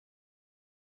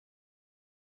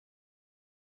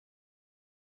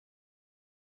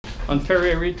On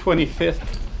February 25th,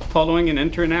 following an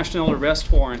international arrest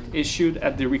warrant issued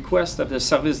at the request of the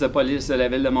Service de Police de la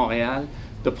Ville de Montréal,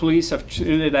 the police of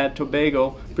Trinidad and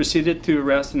Tobago proceeded to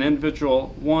arrest an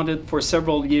individual wanted for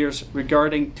several years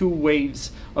regarding 2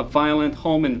 waves of violent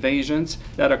home invasions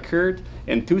that occurred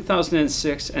in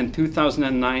 2006 and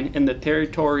 2009 in the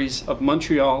territories of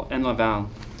Montreal and Laval.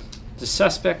 The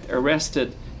suspect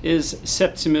arrested is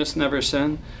Septimus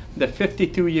Neverson. The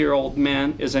 52-year-old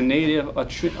man is a native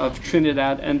of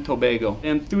Trinidad and Tobago.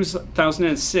 In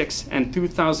 2006 and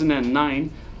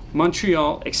 2009,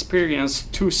 Montreal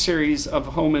experienced 2 series of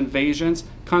home invasions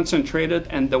concentrated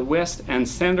in the west and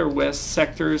center-west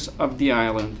sectors of the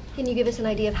island. Can you give us an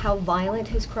idea of how violent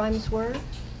his crimes were?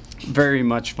 Very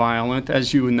much violent.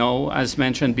 As you know, as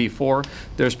mentioned before,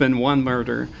 there's been 1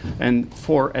 murder and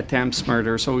 4 attempts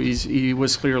murder. So he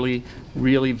was clearly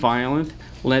really violent,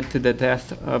 led to the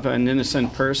death of an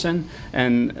innocent person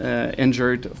and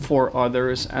injured 4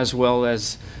 others, as well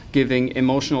as giving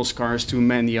emotional scars to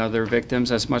many other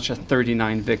victims, as much as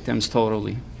 39 victims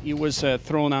totally. He was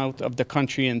thrown out of the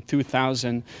country in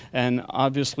 2000, and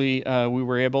obviously we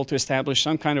were able to establish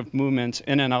some kind of movement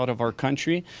in and out of our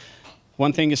country.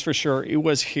 One thing is for sure, it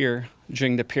was here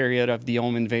during the period of the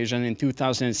home invasion in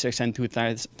 2006 and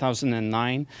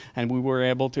 2009, and we were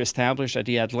able to establish that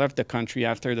he had left the country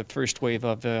after the first wave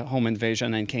of the home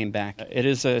invasion and came back. It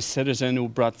is a citizen who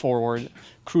brought forward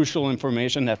crucial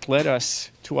information that led us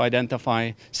to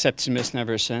identify Septimus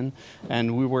Neverson,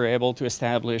 and we were able to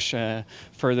establish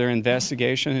further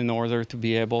investigation in order to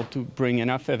be able to bring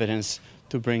enough evidence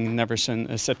to bring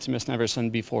Septimus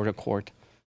Neverson before the court.